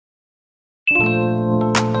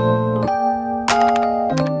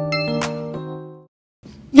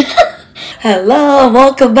Hello,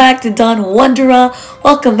 welcome back to Don Wanderer.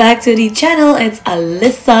 Welcome back to the channel. It's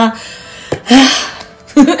Alyssa.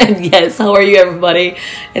 And yes, how are you everybody?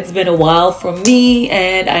 It's been a while for me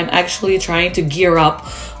and I'm actually trying to gear up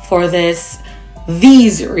for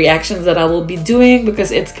these reactions that I will be doing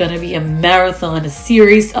because it's gonna be a marathon, a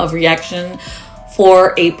series of reaction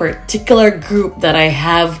for a particular group that I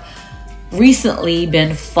have recently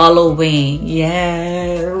been following.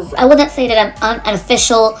 Yes, I wouldn't say that I'm an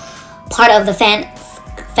official part of the fan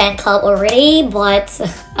club already, but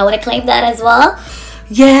I want to claim that as well.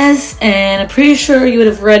 Yes, and I'm pretty sure you would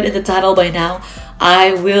have read in the title by now.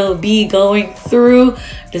 I will be going through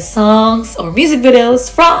the songs or music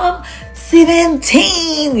videos from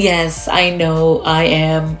 17. Yes, I know I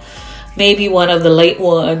am maybe one of the late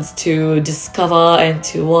ones to discover and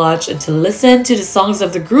to watch and to listen to the songs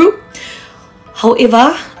of the group.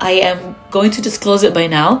 However, I am going to disclose it by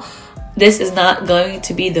now. This is not going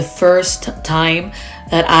to be the first time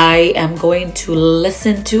that I am going to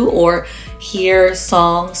listen to or hear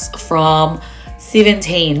songs from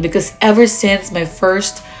 17, because ever since my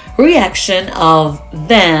first reaction of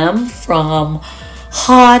them from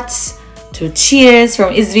Hot to Cheers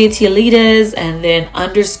from SVT leaders and then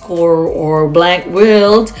underscore or blank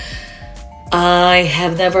world, I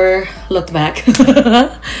have never looked back.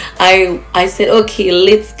 I said, okay,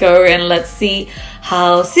 let's go and let's see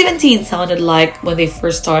how 17 sounded like when they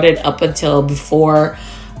first started up until before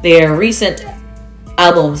their recent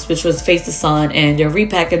albums, which was Face the Sun and their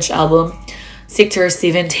repackaged album, Sector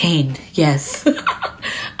 17. Yes.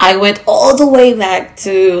 I went all the way back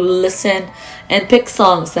to listen and pick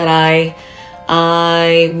songs that I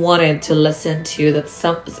wanted to listen to, that's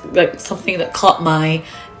something that caught my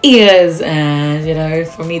ears and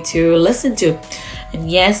for me to listen to. And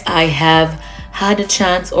yes, I have had a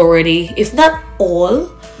chance already, if not all,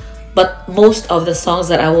 but most of the songs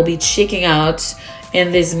that I will be checking out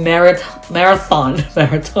in this marathon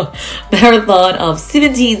of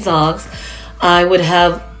 17 songs I would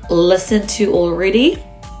have listened to already.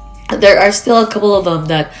 There are still a couple of them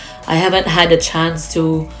that I haven't had a chance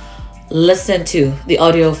to listen to the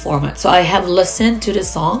audio format. So I have listened to the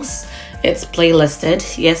songs. It's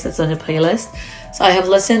playlisted. Yes, it's on the playlist. So I have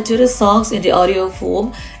listened to the songs in the audio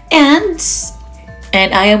form, and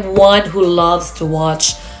I am one who loves to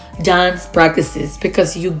watch dance practices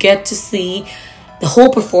because you get to see the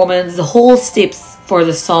whole performance, the whole steps for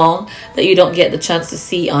the song that you don't get the chance to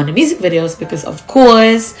see on the music videos, because of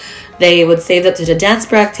course they would save that to the dance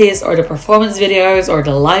practice or the performance videos or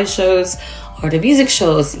the live shows or the music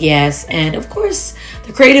shows. Yes, and of course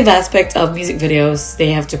the creative aspect of music videos,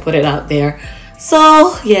 they have to put it out there.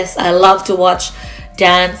 So yes, I love to watch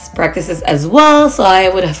dance practices as well, so I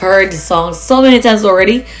would have heard the song so many times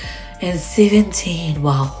already. And 17,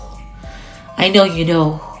 wow, I know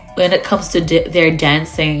when it comes to their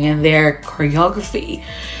dancing and their choreography,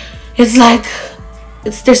 it's like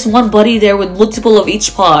there's one body there with multiple of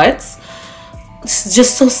each parts. It's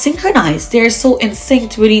just so synchronized. They're so in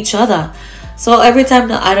sync with each other. So every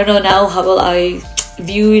time, I don't know now how will I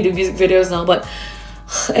view the music videos now, but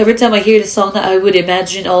every time I hear the song, I would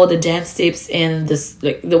imagine all the dance steps and this,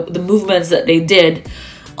 like the movements that they did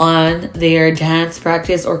on their dance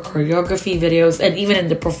practice or choreography videos, and even in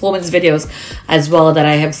the performance videos as well that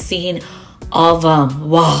I have seen of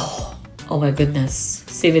wow, oh my goodness,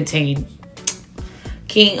 17,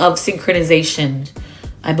 king of synchronization.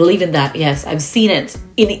 I believe in that. Yes, I've seen it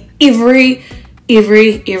in every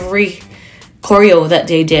choreo that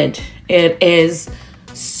they did. It is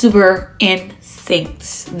super in sync.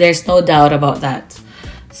 There's no doubt about that.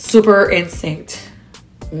 Super in sync.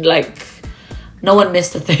 Like no one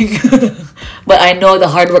missed a thing. But I know the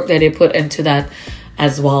hard work that they put into that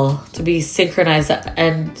as well, to be synchronized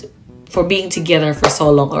and for being together for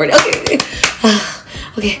so long already. Okay.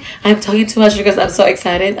 Okay, I'm talking too much because I'm so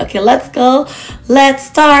excited. Okay, let's go. Let's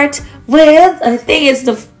start with, I think it's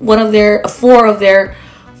four of their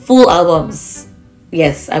full albums.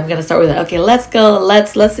 Yes, I'm gonna start with that. Okay, let's go.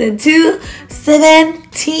 Let's listen to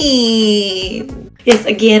 17. Yes,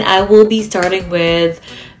 again, I will be starting with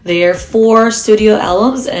their 4 studio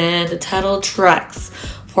albums and the title tracks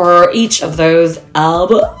for each of those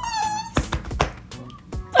albums.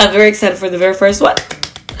 I'm very excited for the very first one.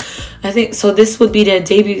 I think so. This would be their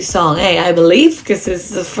debut song, I believe, because this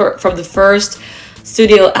is from the first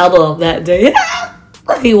studio album that they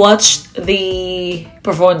watched the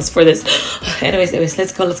performance for this. Anyways,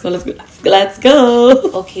 let's go.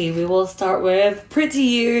 Okay, we will start with Pretty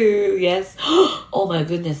You. Yes. Oh my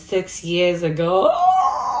goodness, 6 years ago.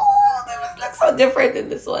 Oh, they must look so different in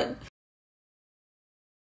this one.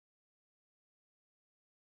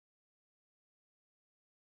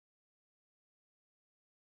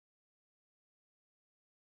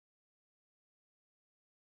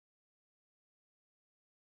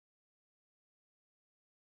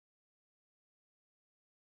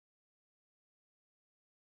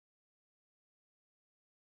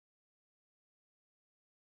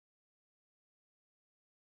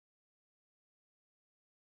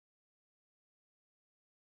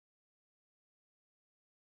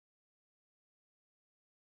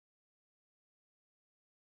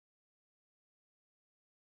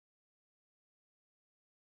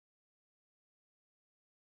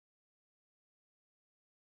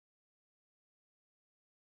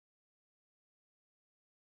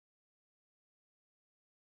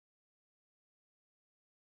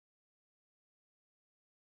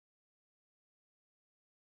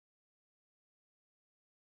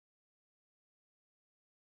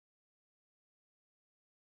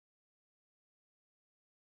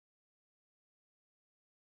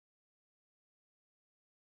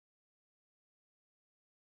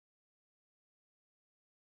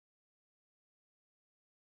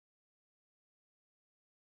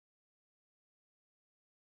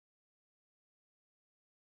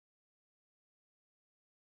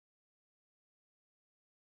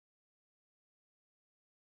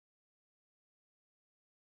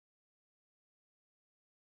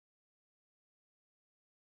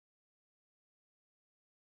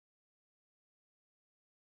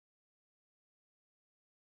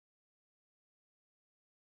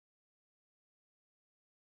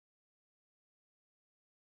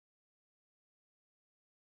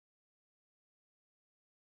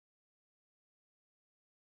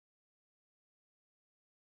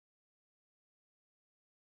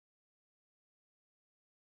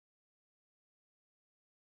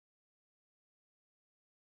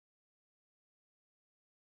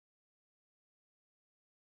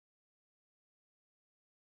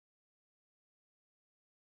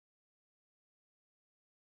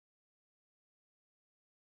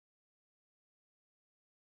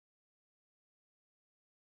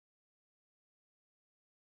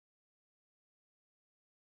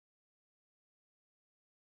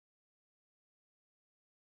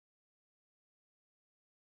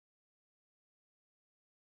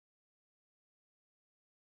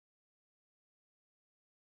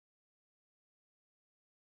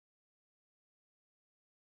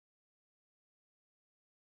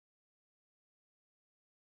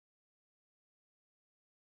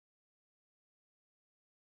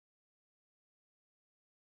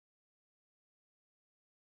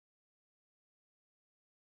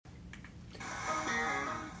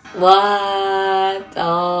 What?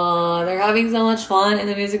 Oh, they're having so much fun in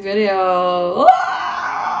the music video.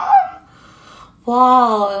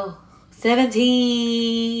 Wow.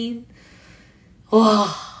 17.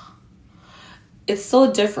 Wow. It's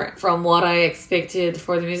so different from what I expected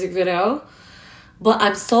for the music video. But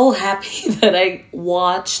I'm so happy that I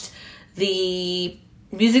watched the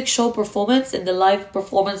music show performance and the live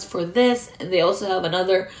performance for this. And they also have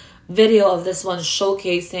another video of this one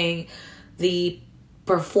showcasing the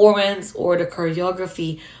performance or the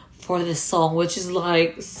choreography for this song, which is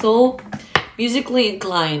like so musically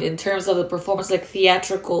inclined in terms of the performance, like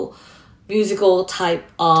theatrical musical type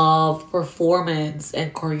of performance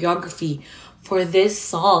and choreography for this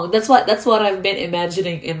song. That's what I've been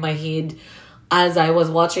imagining in my head as I was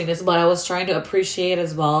watching this, but I was trying to appreciate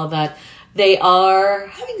as well that they are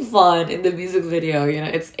having fun in the music video. You know,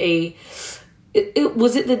 it's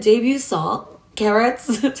was it the debut song?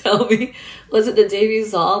 Carrots, tell me, was it the debut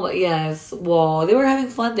song? But yes, wow, they were having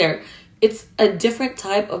fun there. It's a different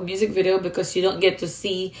type of music video because you don't get to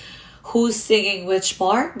see who's singing which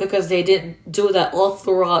part, because they didn't do that all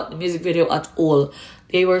throughout the music video at all.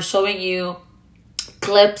 They were showing you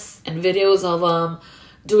clips and videos of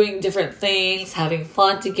doing different things, having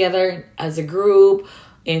fun together as a group,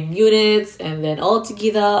 in units, and then all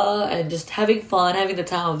together, and just having fun, having the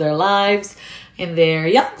time of their lives and their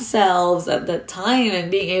young selves at that time, and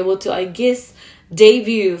being able to, I guess,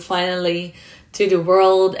 debut finally to the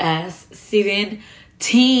world as 17.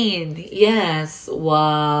 Yes,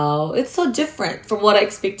 wow, it's so different from what I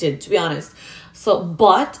expected, to be honest. So,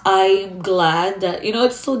 but I'm glad that, you know,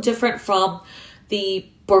 it's so different from the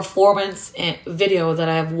performance and video that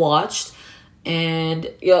I've watched, and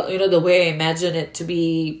you know the way I imagine it to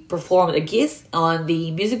be performed, I guess, on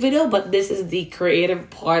the music video. But this is the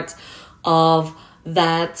creative part of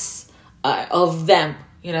that, of them,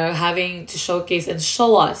 you know, having to showcase and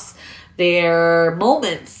show us their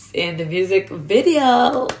moments in the music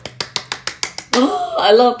video. Oh,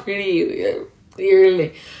 I love Pretty.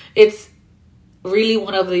 Really, it's really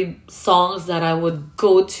one of the songs that I would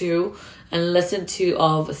go to and listen to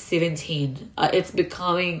of 17. It's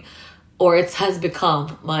becoming, or it has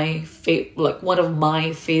become my like one of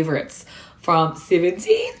my favorites from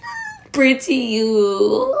 17. Pretty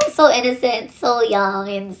you. So innocent, so young,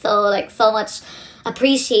 and so like so much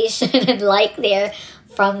appreciation and like there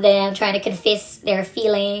from them trying to confess their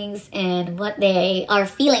feelings and what they are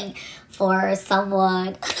feeling for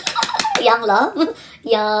someone. Young love,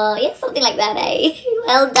 yeah, something like that.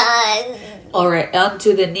 Well done. All right, on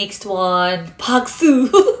to the next one.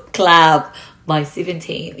 Paksu Clap by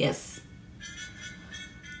 17. Yes,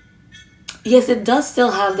 it does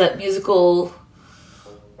still have that musical,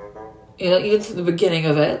 you know, even from the beginning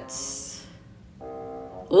of it.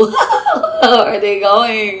 Wow, are they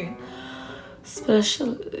going?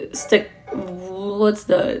 Special what's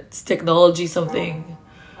the it's technology something?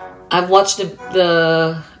 I've watched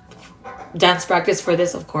the dance practice for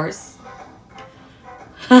this, of course.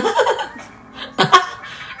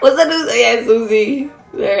 What's that? Yeah, Susie.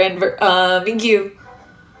 There and Mingyu.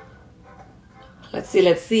 Let's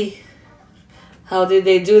see. How did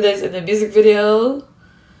they do this in the music video?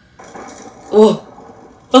 Oh,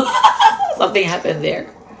 something happened there.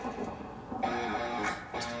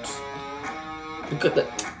 Look at that.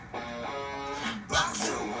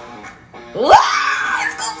 Wow,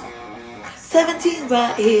 let's go. 17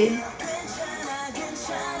 right here.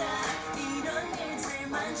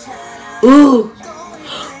 Ooh.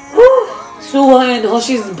 Woo. Shuwa and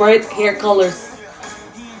Hoshi's bright hair colors.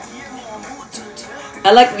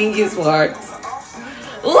 I like Mingyu's part.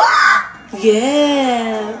 Wow.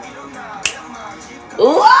 Yeah.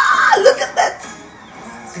 Wow, look at that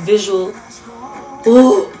visual.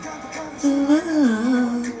 Ooh.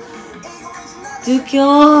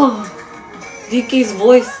 DK's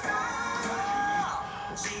voice.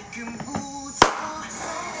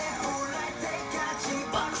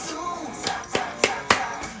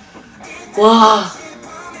 Wow.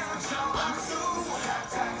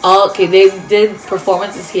 Okay, they did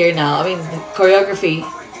performances here now. I mean, choreography.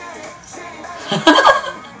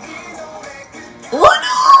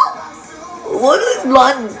 What is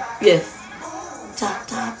blonde? Yes. Ta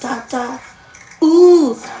ta ta ta.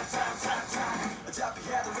 Ooh.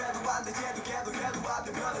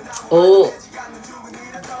 Oh.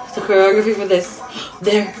 The choreography for this.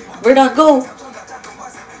 There. Where'd I go?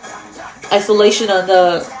 Isolation on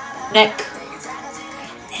the neck.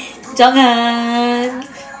 Jonghan.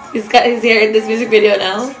 He's got his hair in this music video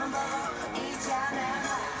now.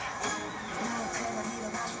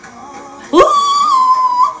 Ooh!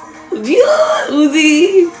 Yeah,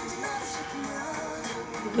 Uzi.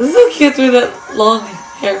 This is so cute with that long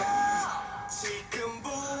Here.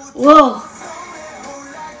 Whoa.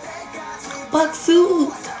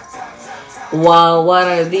 Baksu. Wow, what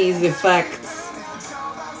are these effects?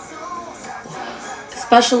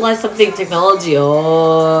 Specialized something technology.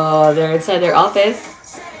 Oh, they're inside their office.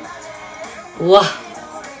 What?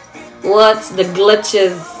 What's the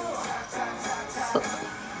glitches?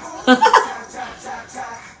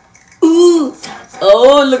 Ooh.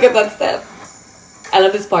 Oh, look at that step. I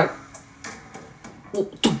love this part.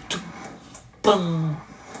 Boom.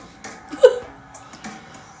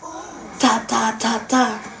 Ta ta ta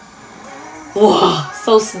ta. Wow,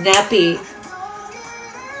 so snappy.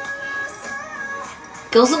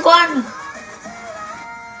 Go Sung-kwan.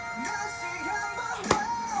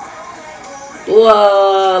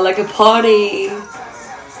 Whoa, like a party.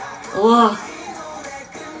 Whoa.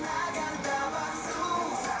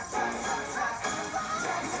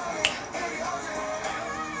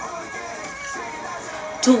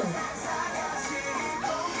 Boom.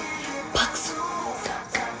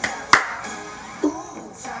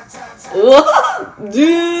 Whoa,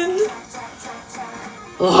 dude.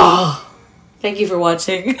 Wow. Thank you for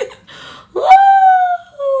watching.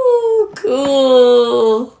 Whoa,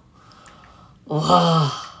 cool.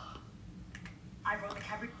 Wow.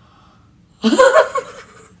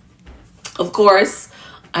 Of course,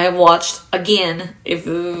 I have watched again. If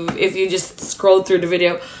you just scroll through the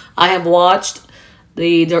video, I have watched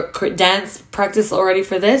the dance practice already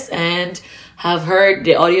for this and have heard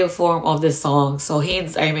the audio form of this song. So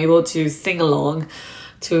hence I'm able to sing along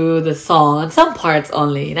to the song. Some parts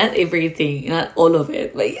only, not everything, not all of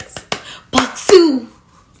it, but yes. Baksu!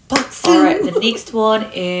 Baksu! Alright, the next one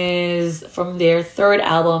is from their third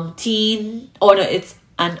album, Teen. Oh no, it's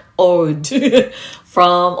an ode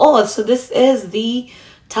from, oh, so this is the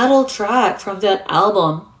title track from that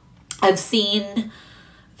album. I've seen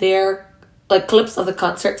their like clips of the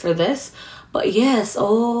concert for this. But yes,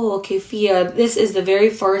 oh, okay, Fia, this is the very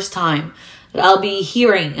first time that I'll be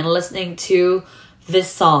hearing and listening to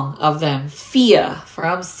this song of them, Fia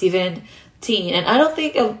from 17. And I don't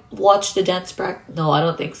think I've watched the dance practice. No, I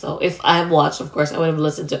don't think so. If I have watched, of course, I would have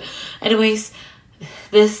listened to it. Anyways,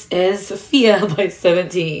 this is Fia by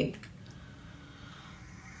 17.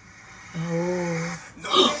 Oh.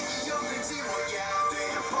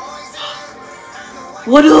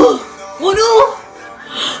 Wano! Wano!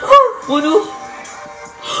 Wano!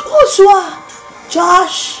 Oh, 좋아!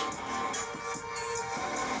 Josh!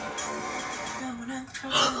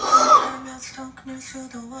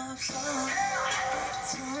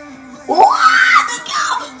 와!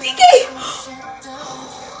 비켜!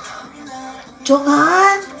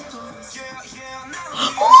 정한!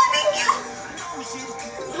 Oh,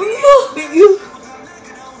 Mingyu!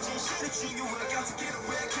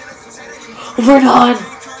 Vernon!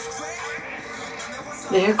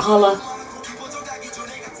 The hair color.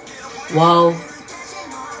 Wow.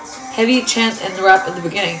 Heavy chant and rap at the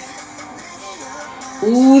beginning.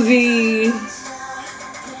 Uzi.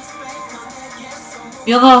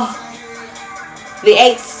 Myungho. The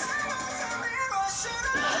Eights.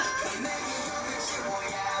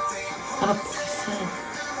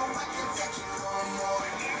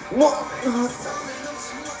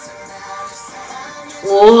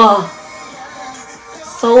 Whoa.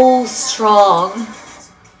 So strong.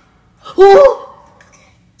 Ooh.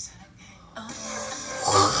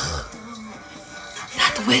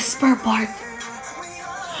 That whisper part.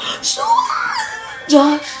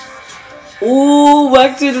 Josh. Ooh,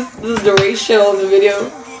 back to the ratio of the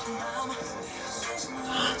video.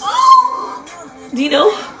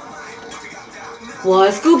 Dino.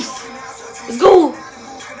 What scoops? Let's go.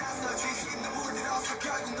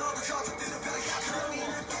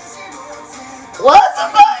 What's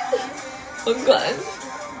up, God? Oh God.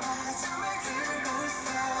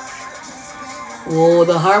 Whoa,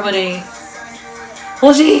 the harmony.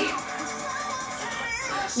 Hoshi!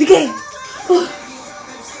 DK!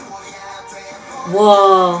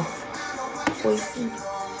 Wow.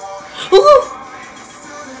 Oh!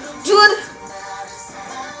 Jude!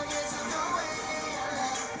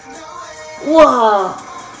 Wow.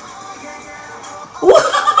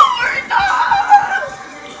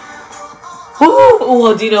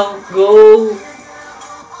 Oh, Dino, go.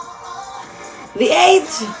 The 8.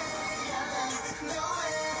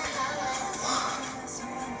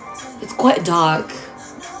 It's quite dark.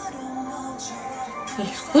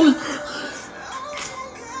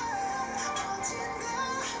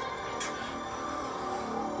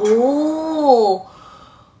 Oh.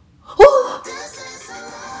 Oh.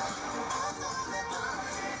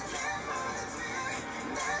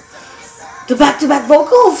 The back-to-back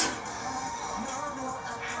vocals.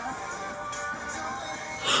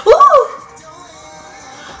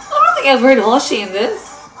 I've heard Hoshi in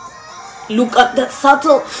this. Look at that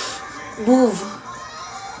subtle move.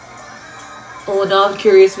 Oh, now I'm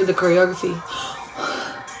curious with the choreography.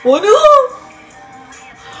 Wonu!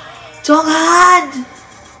 Jonghan!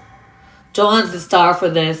 Jonghan's the star for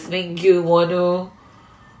this. Thank you, Wonu.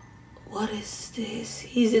 What is this?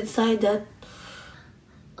 He's inside that.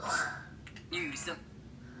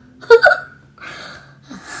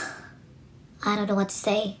 I don't know what to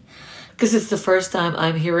say. Because it's the first time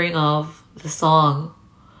I'm hearing of the song.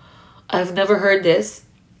 I've never heard this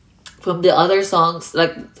from the other songs.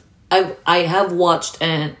 Like, I have watched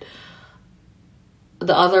and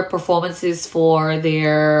the other performances for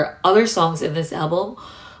their other songs in this album,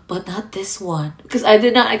 but not this one. Because I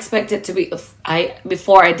did not expect it to be...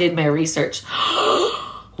 before I did my research.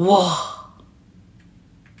 Whoa.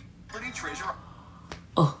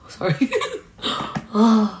 Oh, sorry.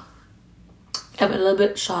 Oh, I'm a little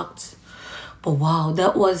bit shocked. But wow,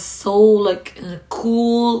 that was so like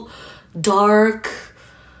cool, dark,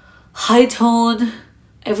 high tone,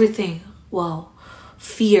 everything. Wow.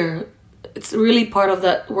 Fear. It's really part of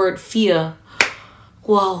that word fear.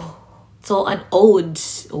 Wow. So an ode.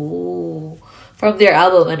 Oh, from their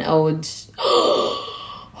album, an ode.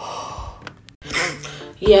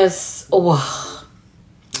 Yes. Oh, wow.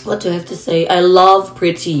 What do I have to say? I love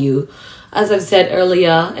Pretty You. As I've said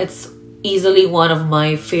earlier, it's easily one of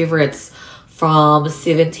my favorites from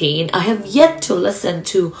 17. I have yet to listen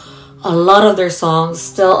to a lot of their songs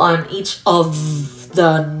still on each of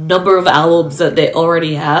the number of albums that they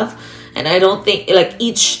already have. And I don't think like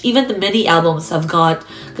even the mini albums have got,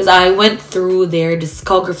 because I went through their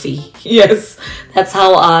discography. Yes, that's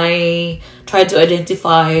how I tried to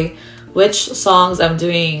identify which songs I'm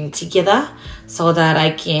doing together so that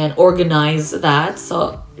I can organize that.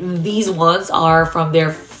 So these ones are from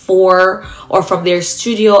their from their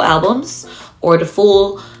studio albums or the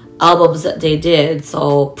full albums that they did.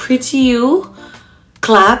 So Pretty You,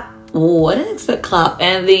 Clap. Oh, I didn't expect Clap.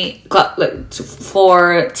 And the Clap like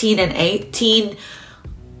for teen, age,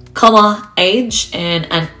 and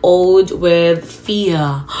an ode with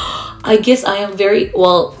Fear. I guess I am very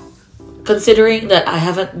well, considering that I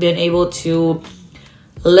haven't been able to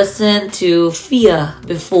listen to Fear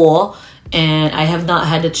before, and I have not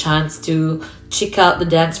had a chance to check out the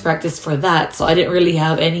dance practice for that, so I didn't really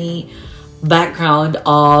have any background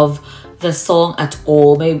of the song at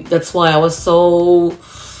all. Maybe that's why I was so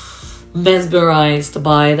mesmerized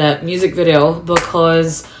by that music video,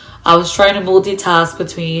 because I was trying to multitask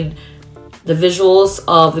between the visuals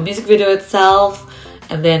of the music video itself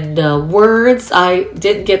and then the words. I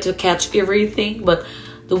didn't get to catch everything, but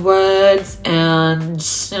the words and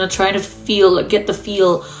trying to get the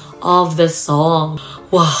feel of the song.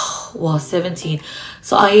 Wow, 17.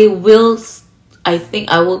 So I think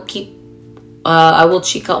I will keep I will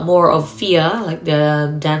check out more of Fear, like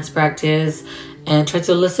the dance practice, and try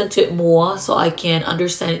to listen to it more so I can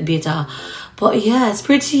understand it better. But yeah, it's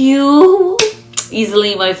Pretty You,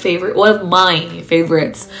 easily my favorite, one of my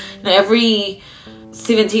favorites. Every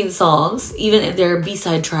 17 songs, even in their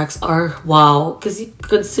B-side tracks, are wow, because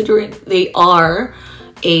considering they are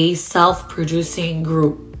a self-producing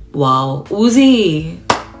group. Wow. Uzi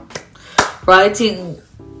writing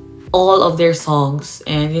all of their songs,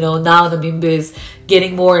 and now the Bimbo is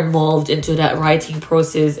getting more involved into that writing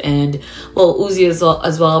process, and well, Uzi is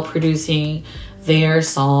as well producing their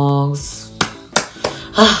songs.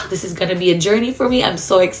 This is gonna be a journey for me. I'm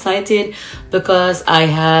so excited because I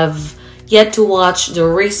have yet to watch the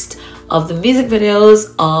rest of the music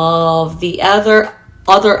videos of the other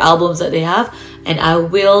albums that they have, and I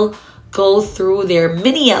will go through their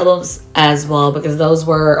mini albums as well, because those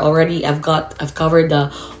were already I've covered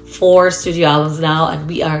the 4 studio albums now, and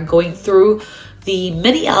we are going through the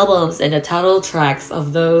mini albums and the title tracks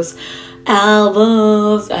of those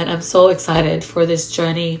albums, and I'm so excited for this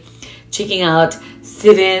journey, checking out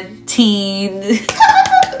 17.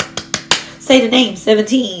 Say the name,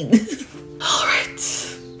 17.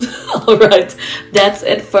 All right, that's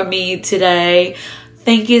it for me today.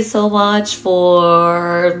 Thank you so much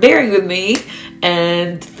for bearing with me,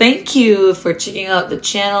 and thank you for checking out the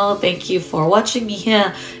channel. Thank you for watching me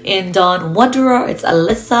here in Dawn Wanderer. It's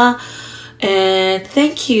Alyssa, and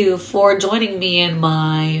thank you for joining me in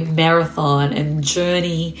my marathon and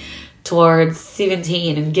journey towards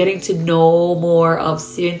 17 and getting to know more of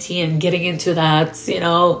 17 and getting into that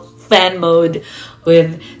fan mode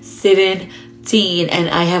with 17. And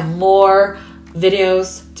I have more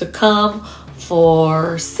videos to come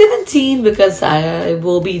for 17, because I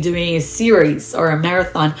will be doing a series or a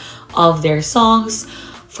marathon of their songs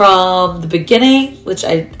from the beginning, which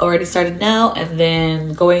I already started now, and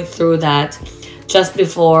then going through that just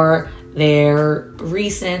before their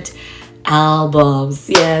recent albums.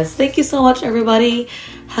 Yes, thank you so much, everybody.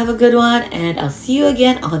 Have a good one, and I'll see you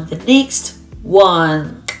again on the next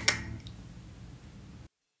one.